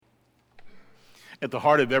at the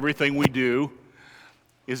heart of everything we do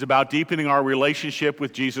is about deepening our relationship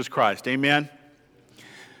with Jesus Christ. Amen?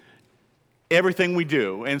 Everything we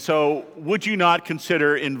do. And so would you not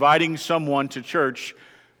consider inviting someone to church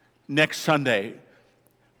next Sunday,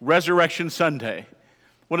 Resurrection Sunday,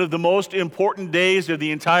 one of the most important days of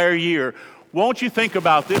the entire year? Won't you think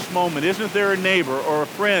about this moment? Isn't there a neighbor or a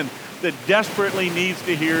friend that desperately needs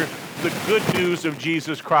to hear the good news of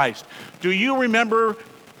Jesus Christ? Do you remember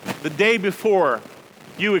the day before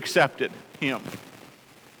you accepted him?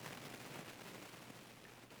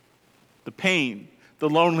 The pain, the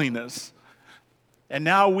loneliness. And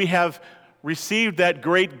now we have received that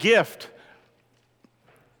great gift.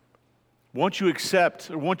 Won't you accept,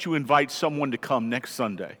 or won't you invite someone to come next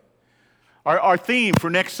Sunday? Our theme for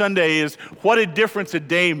next Sunday is what a difference a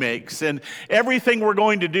day makes. And everything we're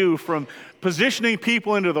going to do, from positioning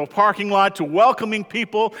people into the parking lot to welcoming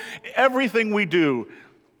people, everything we do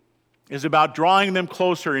is about drawing them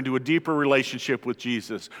closer into a deeper relationship with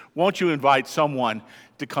Jesus. Won't you invite someone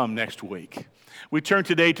to come next week? We turn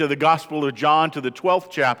today to the Gospel of John, to the 12th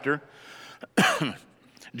chapter,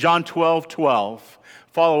 John 12:12.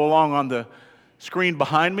 Follow along on the screen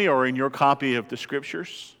behind me or in your copy of the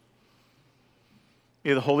Scriptures.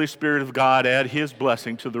 May the Holy Spirit of God add his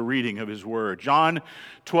blessing to the reading of his word. John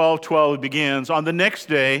 12:12 begins, "On the next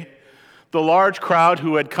day, the large crowd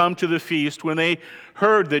who had come to the feast, when they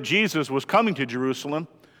heard that Jesus was coming to Jerusalem,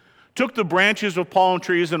 took the branches of palm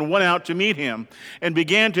trees and went out to meet him and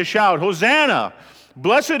began to shout, 'Hosanna!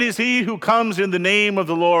 Blessed is he who comes in the name of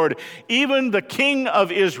the Lord, even the King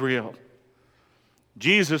of Israel.'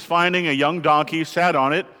 Jesus, finding a young donkey, sat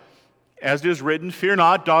on it, as it is written, 'Fear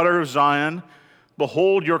not, daughter of Zion.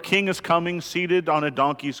 Behold, your king is coming, seated on a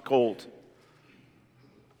donkey's colt.'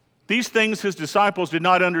 These things his disciples did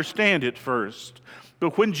not understand at first.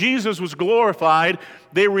 But when Jesus was glorified,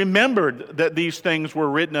 they remembered that these things were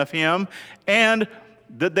written of him and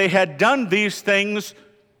that they had done these things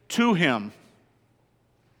to him.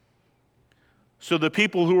 So the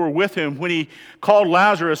people who were with him when he called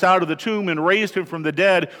Lazarus out of the tomb and raised him from the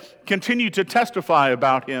dead continued to testify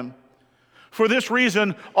about him. For this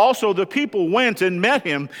reason, also the people went and met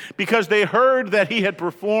him, because they heard that he had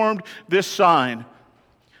performed this sign.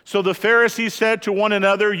 So the Pharisees said to one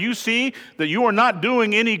another, 'You see that you are not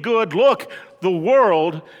doing any good. Look, the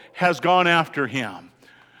world has gone after him.'"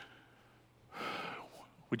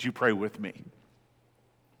 Would you pray with me?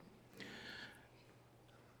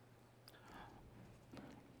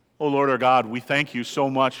 Oh Lord our God, we thank you so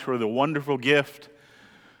much for the wonderful gift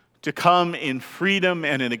to come in freedom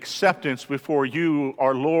and in acceptance before you,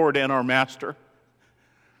 our Lord and our Master.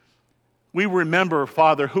 We remember,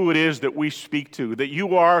 Father, who it is that we speak to, that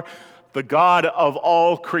you are the God of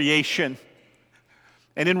all creation.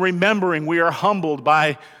 And in remembering, we are humbled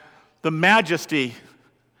by the majesty.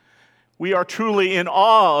 We are truly in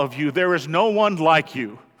awe of you. There is no one like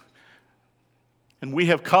you. And we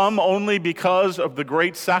have come only because of the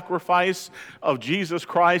great sacrifice of Jesus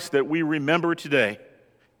Christ that we remember today.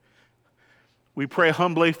 We pray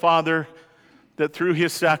humbly, Father, that through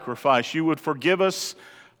his sacrifice you would forgive us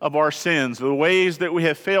of our sins, the ways that we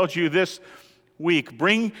have failed you this week.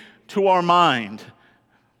 Bring to our mind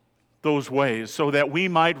those ways so that we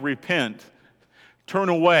might repent, turn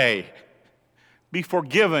away, be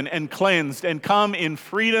forgiven and cleansed, and come in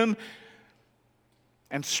freedom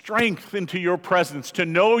and strength into your presence to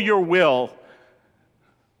know your will.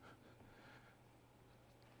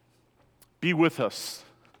 Be with us.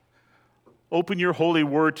 Open your holy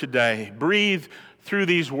word today. Breathe through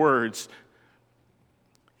these words.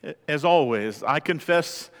 As always, I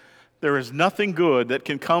confess there is nothing good that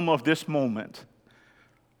can come of this moment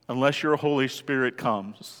unless your Holy Spirit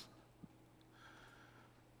comes.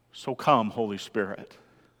 So come, Holy Spirit.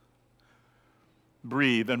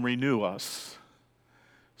 Breathe and renew us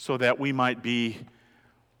so that we might be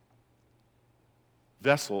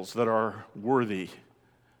vessels that are worthy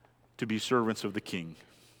to be servants of the King.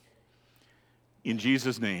 In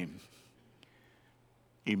Jesus' name,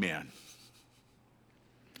 amen.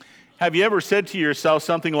 Have you ever said to yourself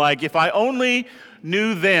something like, "If I only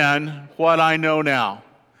knew then what I know now"?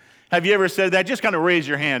 Have you ever said that? Just kind of raise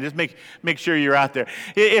your hand. Just make sure you're out there.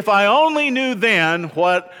 If I only knew then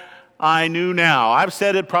what I knew now. I've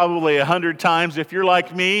said it probably 100 times. If you're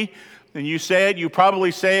like me and you say it, you probably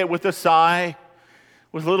say it with a sigh,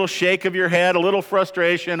 with a little shake of your head, a little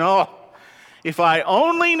frustration. "Oh, if I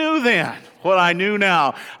only knew then what I knew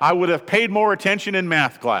now, I would have paid more attention in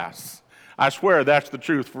math class." I swear that's the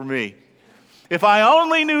truth for me. If I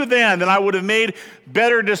only knew then I would have made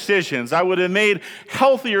better decisions. I would have made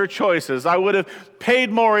healthier choices. I would have paid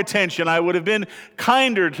more attention. I would have been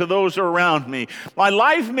kinder to those around me. My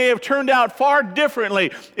life may have turned out far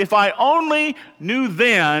differently if I only knew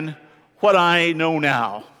then what I know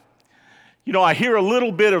now. You know, I hear a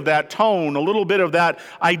little bit of that tone, a little bit of that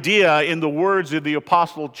idea in the words of the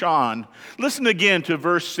Apostle John. Listen again to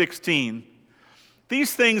verse 16.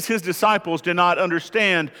 These things his disciples did not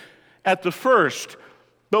understand at the first,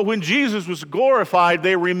 but when Jesus was glorified,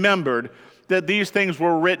 they remembered that these things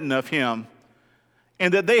were written of him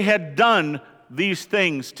and that they had done these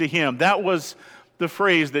things to him. That was the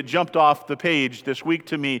phrase that jumped off the page this week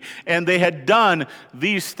to me. And they had done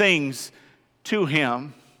these things to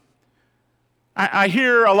him. I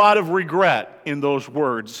hear a lot of regret in those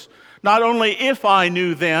words. Not only if I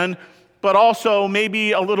knew then, but also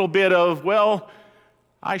maybe a little bit of, well,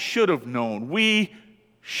 I should have known. We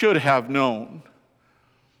should have known.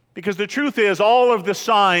 Because the truth is, all of the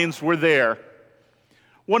signs were there.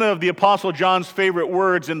 One of the Apostle John's favorite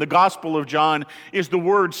words in the Gospel of John is the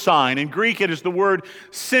word sign. In Greek, it is the word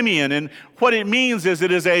Simeon. And what it means is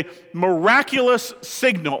it is a miraculous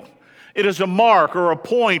signal. It is a mark or a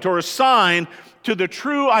point or a sign to the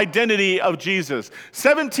true identity of Jesus.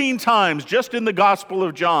 17 times just in the Gospel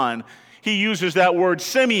of John, he uses that word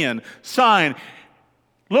Simeon, sign.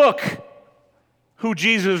 Look who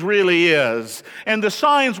Jesus really is. And the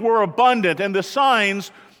signs were abundant and the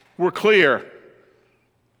signs were clear.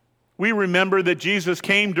 We remember that Jesus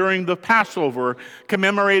came during the Passover,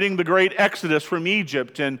 commemorating the great exodus from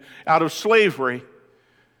Egypt and out of slavery.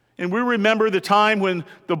 And we remember the time when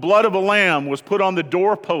the blood of a lamb was put on the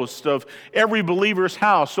doorpost of every believer's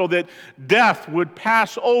house so that death would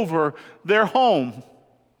pass over their home.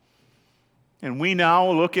 And we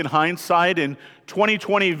now look in hindsight in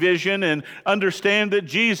 2020 vision and understand that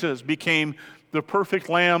Jesus became the perfect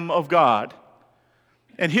Lamb of God.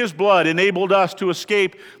 And his blood enabled us to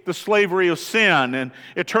escape the slavery of sin and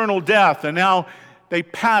eternal death. And now they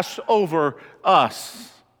pass over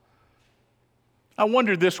us. I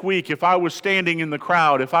wondered this week if I was standing in the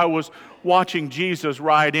crowd, if I was watching Jesus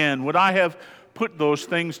ride in, would I have put those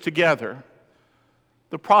things together?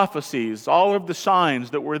 The prophecies, all of the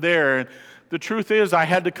signs that were there. The truth is, I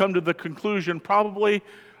had to come to the conclusion, probably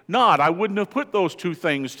not. I wouldn't have put those two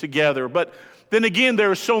things together. But then again,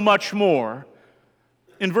 there is so much more.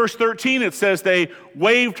 In verse 13, it says they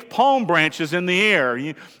waved palm branches in the air.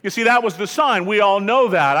 You see, that was the sign. We all know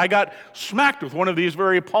that. I got smacked with one of these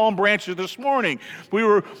very palm branches this morning. We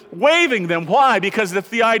were waving them. Why? Because it's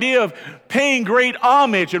the idea of paying great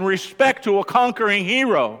homage and respect to a conquering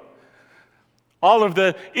hero. All of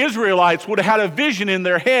the Israelites would have had a vision in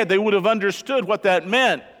their head. They would have understood what that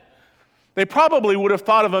meant. They probably would have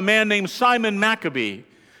thought of a man named Simon Maccabee.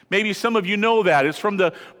 Maybe some of you know that. It's from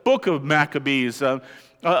the book of Maccabees,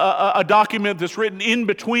 a document that's written in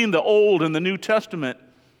between the Old and the New Testament.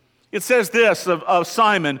 It says this of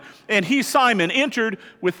Simon, and he, Simon, entered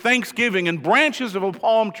with thanksgiving and branches of a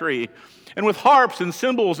palm tree, and with harps and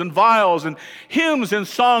cymbals and viols and hymns and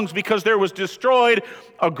songs, because there was destroyed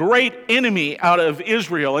a great enemy out of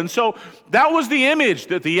Israel. And so that was the image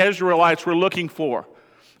that the Israelites were looking for,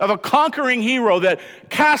 of a conquering hero that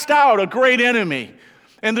cast out a great enemy.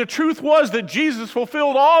 And the truth was that Jesus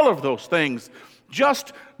fulfilled all of those things,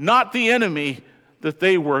 just not the enemy that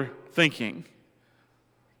they were thinking.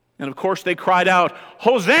 And of course they cried out,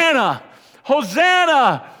 Hosanna!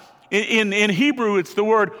 Hosanna! In Hebrew, it's the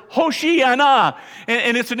word Hoshiana.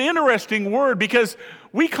 And it's an interesting word because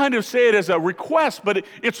we kind of say it as a request, but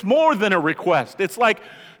it's more than a request. It's like,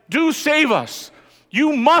 do save us.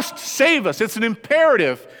 You must save us. It's an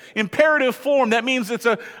imperative form. That means it's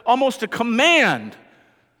almost a command.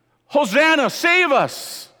 Hosanna, save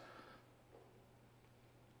us.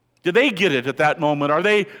 Did they get it at that moment? Are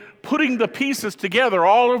they putting the pieces together,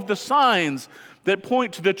 all of the signs that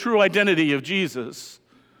point to the true identity of Jesus?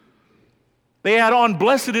 They add on,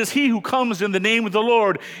 blessed is he who comes in the name of the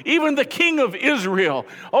Lord, even the King of Israel.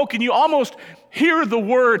 Oh, can you almost hear the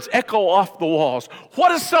words echo off the walls?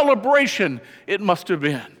 What a celebration it must have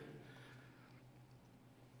been.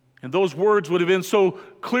 And those words would have been so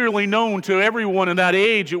clearly known to everyone in that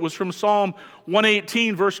age. It was from Psalm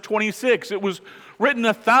 118, verse 26. It was written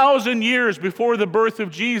 1,000 years before the birth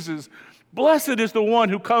of Jesus. Blessed is the one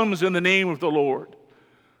who comes in the name of the Lord.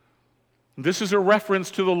 This is a reference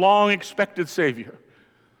to the long-expected Savior,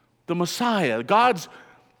 the Messiah, God's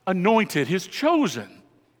anointed, his chosen.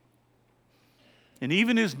 And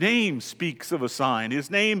even his name speaks of a sign.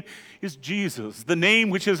 His name is Jesus, the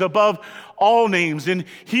name which is above all names. In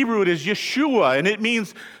Hebrew, it is Yeshua, and it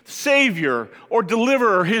means Savior or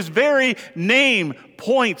Deliverer. His very name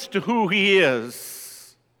points to who he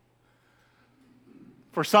is.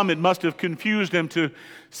 For some, it must have confused them to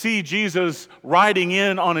see Jesus riding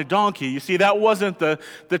in on a donkey. You see, that wasn't the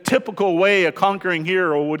typical way a conquering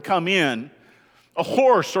hero would come in. A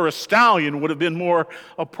horse or a stallion would have been more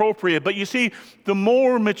appropriate. But you see, the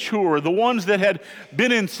more mature, the ones that had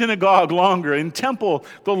been in synagogue longer, in temple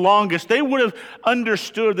the longest, they would have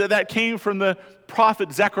understood that that came from the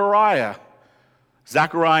prophet Zechariah.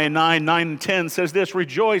 Zechariah 9 and 10 says this,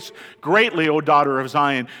 "Rejoice greatly, O daughter of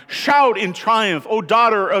Zion. Shout in triumph, O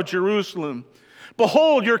daughter of Jerusalem.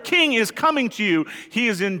 Behold, your king is coming to you. He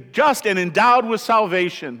is just and endowed with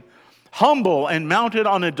salvation, humble and mounted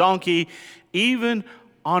on a donkey, even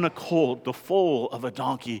on a colt, the foal of a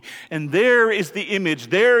donkey." And there is the image,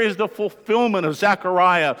 there is the fulfillment of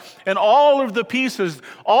Zechariah and all of the pieces,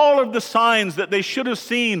 all of the signs that they should have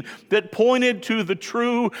seen that pointed to the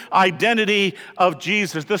true identity of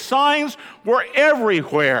Jesus. The signs were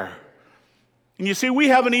everywhere. And you see, we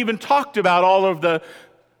haven't even talked about all of the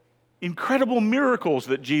incredible miracles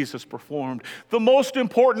that Jesus performed. The most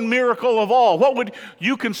important miracle of all, what would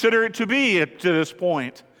you consider it to be to this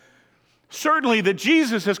point? Certainly that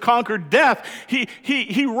Jesus has conquered death.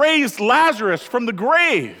 He raised Lazarus from the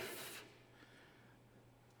grave.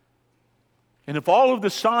 And if all of the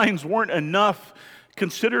signs weren't enough,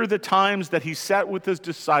 consider the times that he sat with his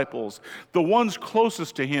disciples, the ones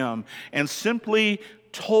closest to him, and simply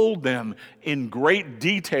told them in great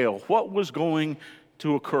detail what was going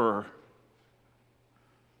to occur.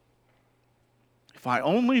 If I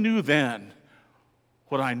only knew then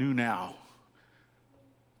what I knew now.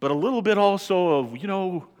 But a little bit also of,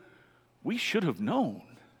 we should have known.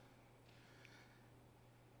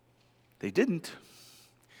 They didn't.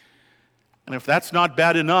 And if that's not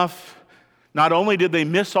bad enough, not only did they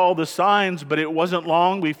miss all the signs, but it wasn't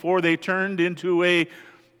long before they turned into a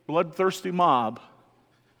bloodthirsty mob.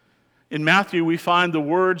 In Matthew, we find the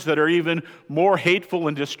words that are even more hateful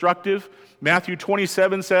and destructive. Matthew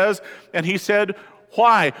 27 says, "And he said,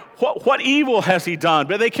 'Why? What evil has he done?'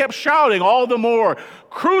 But they kept shouting all the more,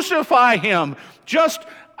 'Crucify him,' just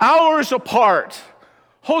hours apart.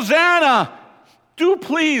 'Hosanna, do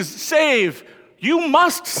please save. You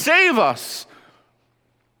must save us.'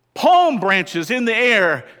 Palm branches in the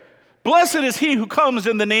air. 'Blessed is he who comes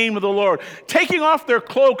in the name of the Lord,' taking off their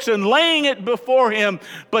cloaks and laying it before him.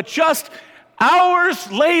 But just hours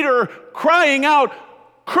later, crying out,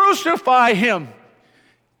 'Crucify him.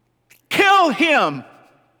 Kill him.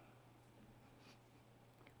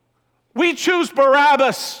 We choose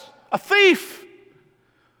Barabbas, a thief.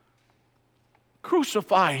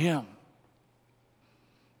 Crucify him.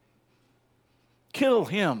 Kill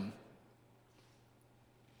him.'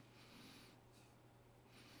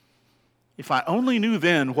 If I only knew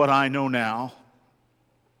then what I know now,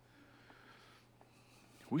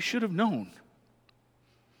 we should have known.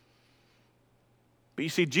 But you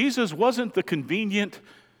see, Jesus wasn't the convenient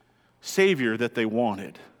Savior that they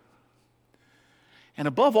wanted. And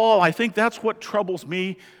above all, I think that's what troubles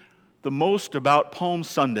me the most about Palm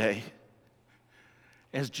Sunday.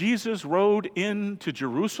 As Jesus rode into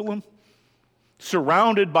Jerusalem,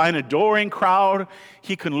 surrounded by an adoring crowd,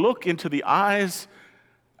 he can look into the eyes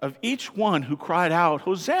of each one who cried out,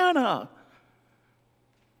 'Hosanna!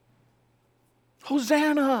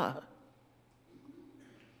 Hosanna!'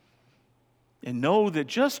 and know that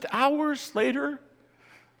just hours later,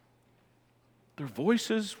 their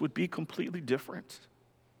voices would be completely different.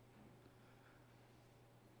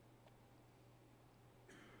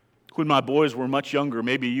 When my boys were much younger,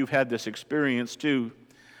 maybe you've had this experience too.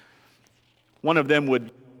 One of them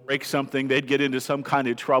would break something, they'd get into some kind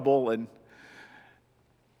of trouble, and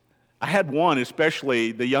I had one,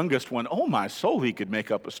 especially the youngest one, oh my soul, he could make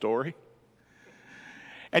up a story.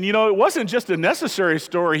 And it wasn't just a necessary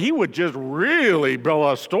story, he would just really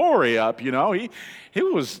build a story up, he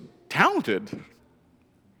was talented.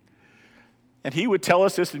 And he would tell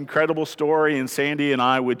us this incredible story, and Sandy and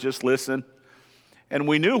I would just listen. And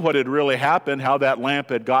we knew what had really happened, how that lamp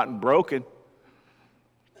had gotten broken.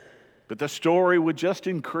 But the story would just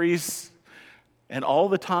increase, and all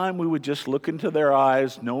the time we would just look into their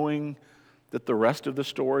eyes, knowing that the rest of the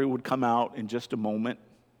story would come out in just a moment.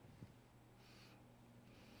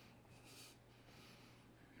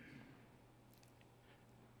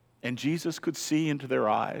 And Jesus could see into their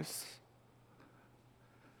eyes.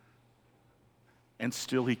 And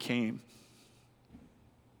still he came.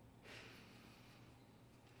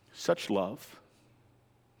 Such love.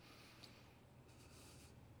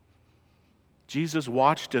 Jesus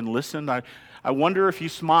watched and listened. I wonder if he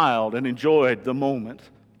smiled and enjoyed the moment.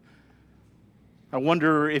 I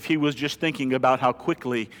wonder if he was just thinking about how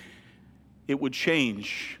quickly it would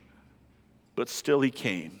change, but still he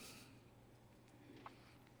came.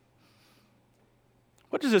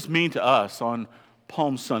 What does this mean to us on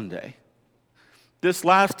Palm Sunday? This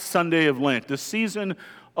last Sunday of Lent, this season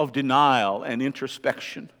of denial and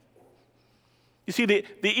introspection. You see, the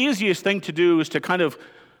easiest thing to do is to kind of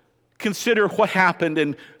consider what happened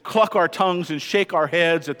and cluck our tongues and shake our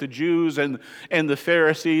heads at the Jews and the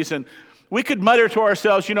Pharisees. And we could mutter to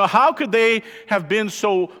ourselves, how could they have been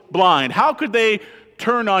so blind? How could they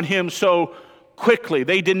turn on him so quickly?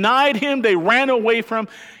 They denied him. They ran away from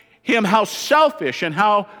him. How selfish and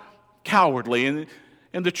how cowardly.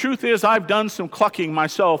 And the truth is, I've done some clucking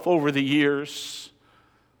myself over the years.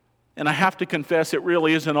 And I have to confess, it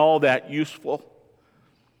really isn't all that useful.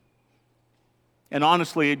 And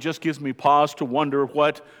honestly, it just gives me pause to wonder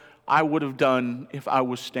what I would have done if I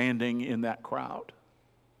was standing in that crowd.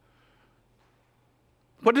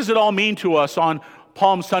 What does it all mean to us on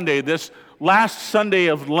Palm Sunday, this last Sunday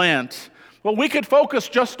of Lent? Well, we could focus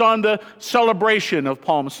just on the celebration of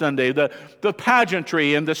Palm Sunday, the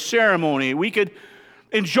pageantry and the ceremony. We could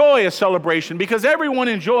enjoy a celebration because everyone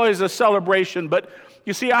enjoys a celebration. But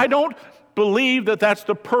you see, I don't believe that that's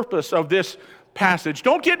the purpose of this passage.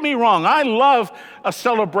 Don't get me wrong. I love a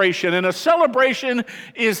celebration, and a celebration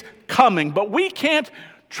is coming. But we can't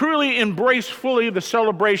truly embrace fully the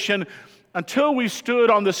celebration until we stood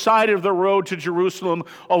on the side of the road to Jerusalem,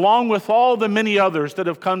 along with all the many others that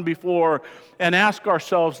have come before, and ask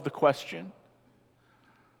ourselves the question,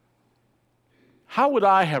 how would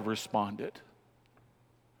I have responded?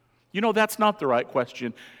 That's not the right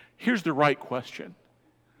question. Here's the right question.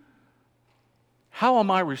 How am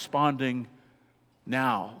I responding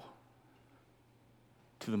now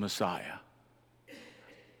to the Messiah?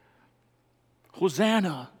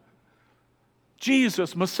 Hosanna.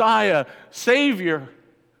 Jesus, Messiah, Savior.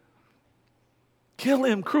 Kill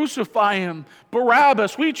him, crucify him.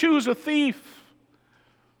 Barabbas, we choose a thief.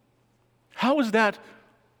 How is that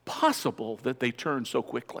possible that they turn so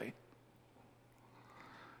quickly?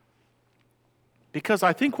 Because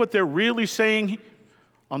I think what they're really saying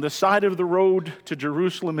on the side of the road to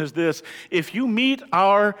Jerusalem is this: if you meet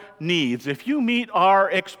our needs, if you meet our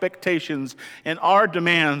expectations and our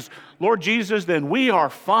demands, Lord Jesus, then we are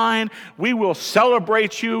fine. We will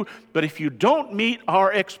celebrate you. But if you don't meet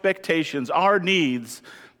our expectations, our needs,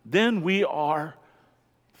 then we are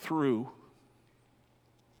through.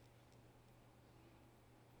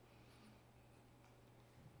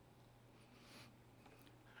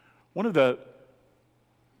 One of the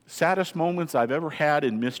saddest moments I've ever had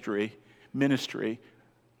in ministry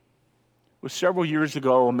was several years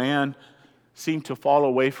ago. A man seemed to fall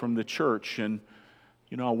away from the church, and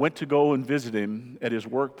I went to go and visit him at his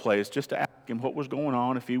workplace just to ask him what was going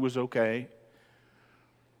on, if he was okay.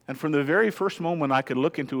 And from the very first moment, I could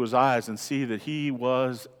look into his eyes and see that he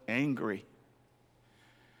was angry.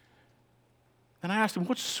 And I asked him,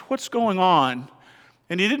 what's going on?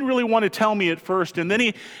 And he didn't really want to tell me at first. And then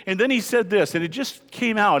he said this, and it just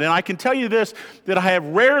came out. And I can tell you this, that I have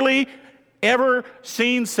rarely ever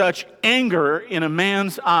seen such anger in a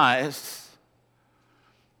man's eyes.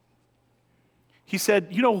 He said,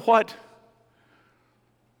 you know what?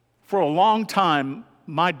 For a long time,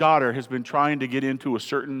 my daughter has been trying to get into a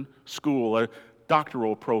certain school, a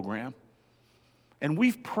doctoral program. And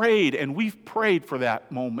we've prayed for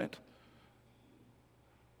that moment.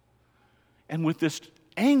 And with this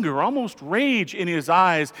anger, almost rage in his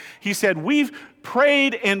eyes, he said, we've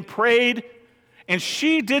prayed and prayed, and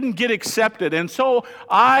she didn't get accepted. And so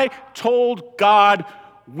I told God,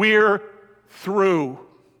 we're through.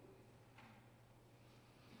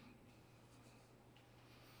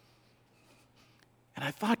 And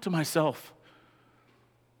I thought to myself,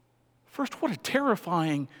 first, what a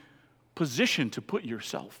terrifying position to put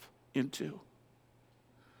yourself into.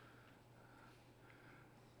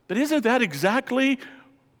 But isn't that exactly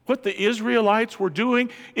what the Israelites were doing?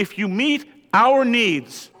 If you meet our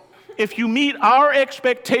needs, if you meet our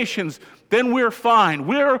expectations, then we're fine.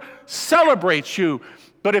 We'll celebrate you.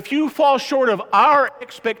 But if you fall short of our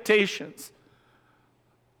expectations,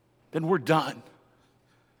 then we're done.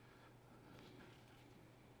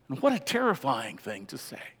 And what a terrifying thing to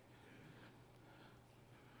say.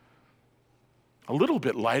 A little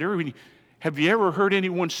bit lighter. Have you ever heard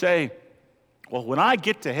anyone say, well, when I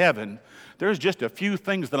get to heaven, there's just a few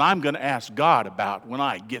things that I'm going to ask God about when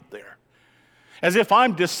I get there. as if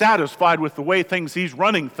I'm dissatisfied with the way he's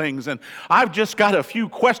running things, and I've just got a few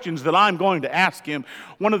questions that I'm going to ask him.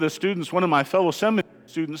 One of my fellow seminary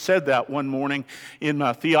students said that one morning in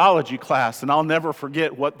a theology class, and I'll never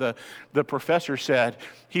forget what the professor said.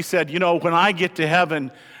 He said, when I get to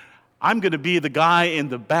heaven, I'm going to be the guy in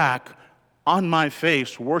the back on my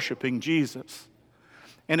face worshiping Jesus.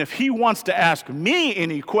 And if he wants to ask me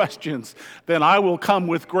any questions, then I will come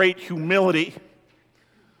with great humility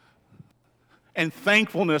and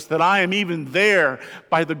thankfulness that I am even there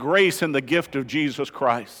by the grace and the gift of Jesus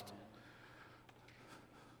Christ.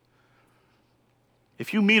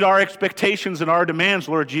 If you meet our expectations and our demands,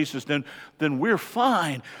 Lord Jesus, then we're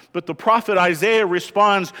fine. But the prophet Isaiah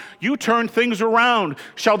responds, you turn things around.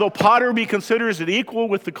 Shall the potter be considered as equal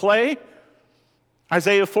with the clay?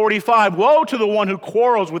 Isaiah 45, woe to the one who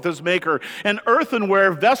quarrels with his maker, an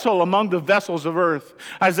earthenware vessel among the vessels of earth.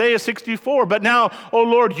 Isaiah 64, but now, O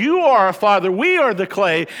Lord, you are our Father, we are the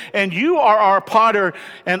clay, and you are our potter,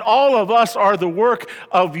 and all of us are the work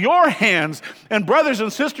of your hands. And brothers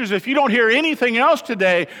and sisters, if you don't hear anything else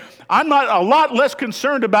today, I'm not a lot less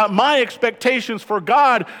concerned about my expectations for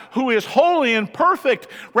God, who is holy and perfect,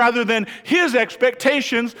 rather than his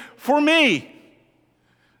expectations for me.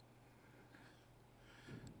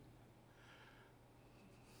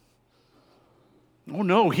 Oh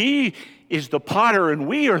no, he is the potter and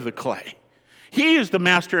we are the clay. He is the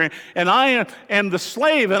master and I am the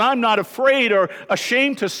slave, and I'm not afraid or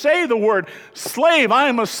ashamed to say the word slave. I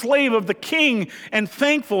am a slave of the King and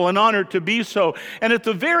thankful and honored to be so. And at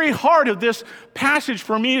the very heart of this passage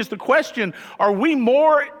for me is the question, are we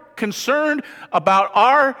more concerned about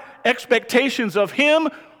our expectations of him,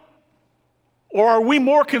 or are we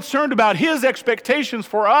more concerned about his expectations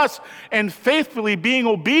for us and faithfully being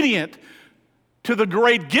obedient to the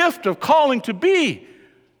great gift of calling to be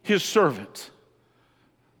his servant?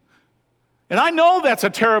 And I know that's a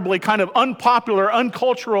terribly kind of unpopular,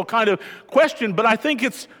 uncultural kind of question, but I think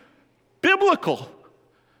it's biblical.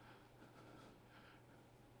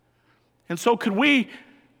 And so could we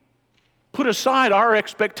put aside our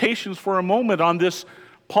expectations for a moment on this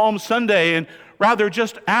Palm Sunday and rather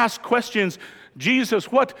just ask questions?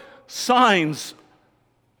 Jesus, what signs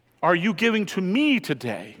are you giving to me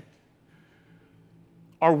today?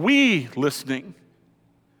 Are we listening?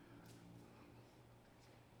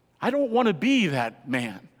 I don't want to be that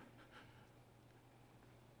man.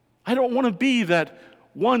 I don't want to be that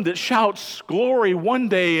one that shouts glory one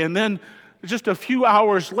day and then just a few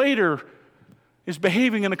hours later is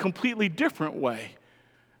behaving in a completely different way.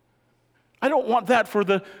 I don't want that for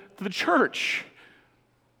the church.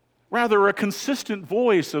 Rather, a consistent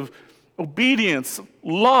voice of obedience,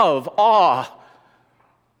 love, awe.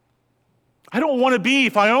 I don't want to be,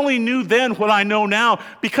 if I only knew then what I know now,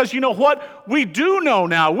 because you know what? We do know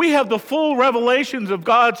now. We have the full revelations of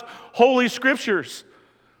God's holy scriptures.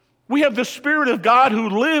 We have the Spirit of God who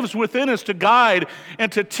lives within us to guide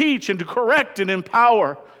and to teach and to correct and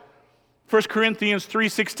empower. 1 Corinthians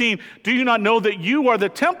 3:16, do you not know that you are the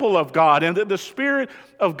temple of God and that the Spirit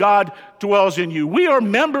of God dwells in you? We are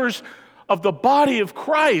members of the body of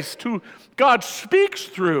Christ who God speaks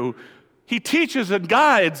through. He teaches and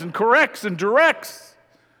guides and corrects and directs.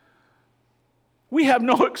 We have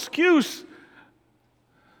no excuse.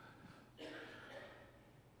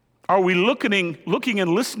 Are we looking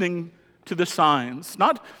and listening to the signs,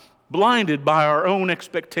 not blinded by our own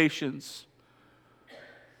expectations,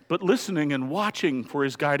 but listening and watching for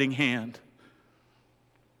his guiding hand?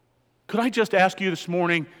 Could I just ask you this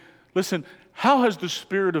morning, listen, how has the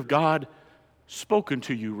Spirit of God spoken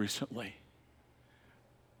to you recently?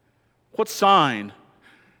 What sign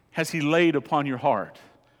has he laid upon your heart?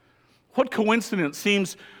 What coincidence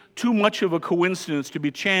seems too much of a coincidence to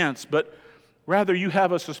be chance, but rather you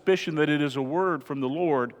have a suspicion that it is a word from the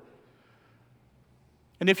Lord?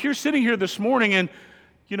 And if you're sitting here this morning and,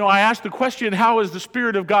 I asked the question, how has the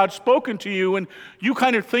Spirit of God spoken to you? And you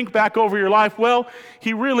kind of think back over your life, well,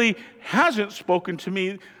 he really hasn't spoken to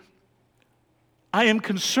me. I am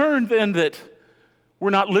concerned then that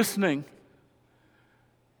we're not listening,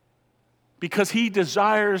 because he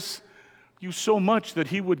desires you so much that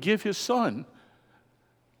he would give his Son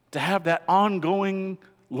to have that ongoing,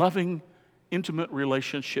 loving, intimate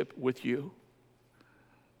relationship with you.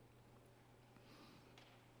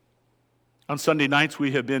 On Sunday nights,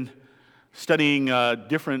 we have been studying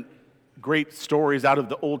different great stories out of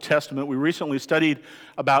the Old Testament. We recently studied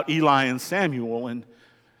about Eli and Samuel, and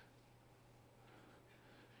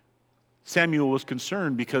Samuel was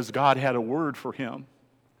concerned because God had a word for him.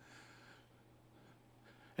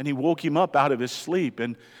 And he woke him up out of his sleep,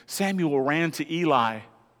 and Samuel ran to Eli.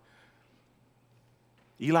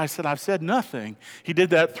 Eli said, I've said nothing. He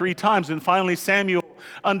did that 3 times, and finally Samuel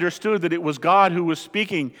understood that it was God who was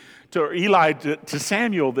speaking to Eli, to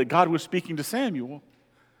Samuel, that God was speaking to Samuel.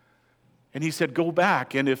 And he said, go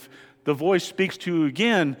back, and if the voice speaks to you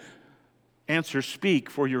again, answer, speak,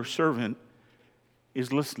 for your servant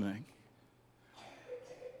is listening.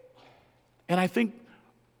 And I think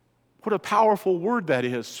what a powerful word that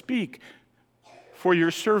is, speak, for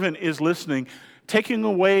your servant is listening, taking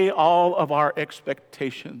away all of our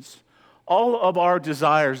expectations, all of our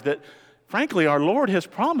desires that, frankly, our Lord has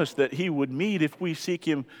promised that He would meet if we seek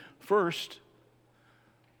Him first.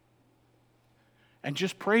 And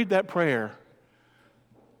just prayed that prayer.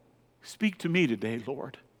 Speak to me today,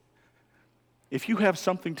 Lord. If you have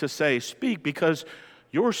something to say, speak, because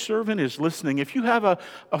your servant is listening. If you have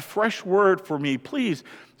a fresh word for me, please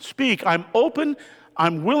speak. I'm open.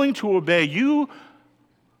 I'm willing to obey. You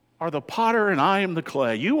are the potter and I am the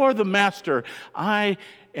clay. You are the master. I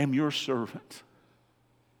am your servant.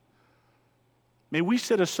 May we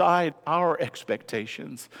set aside our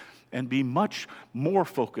expectations and be much more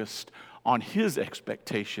focused on His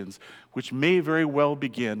expectations, which may very well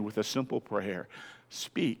begin with a simple prayer.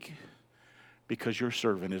 Speak, because your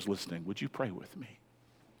servant is listening. Would you pray with me?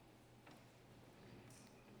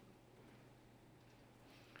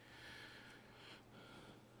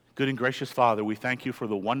 Good and gracious Father, we thank you for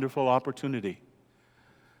the wonderful opportunity,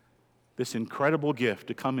 this incredible gift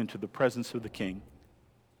to come into the presence of the King.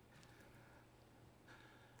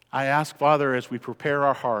 I ask, Father, as we prepare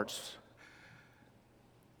our hearts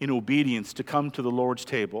in obedience to come to the Lord's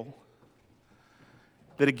table,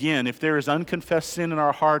 that again, if there is unconfessed sin in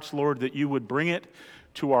our hearts, Lord, that you would bring it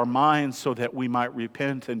to our minds so that we might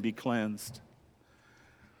repent and be cleansed.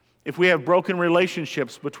 If we have broken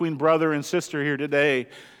relationships between brother and sister here today,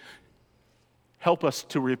 help us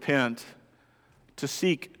to repent, to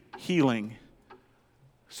seek healing,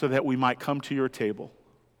 so that we might come to your table.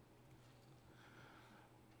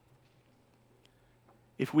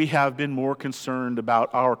 If we have been more concerned about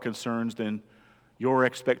our concerns than your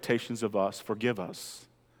expectations of us, forgive us.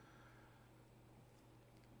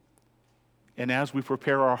 And as we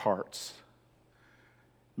prepare our hearts,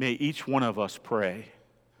 may each one of us pray,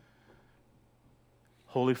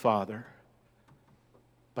 Holy Father,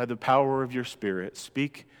 by the power of your Spirit,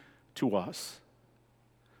 speak to us.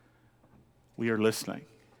 We are listening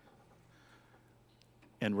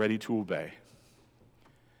and ready to obey.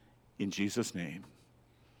 In Jesus' name,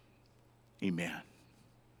 amen.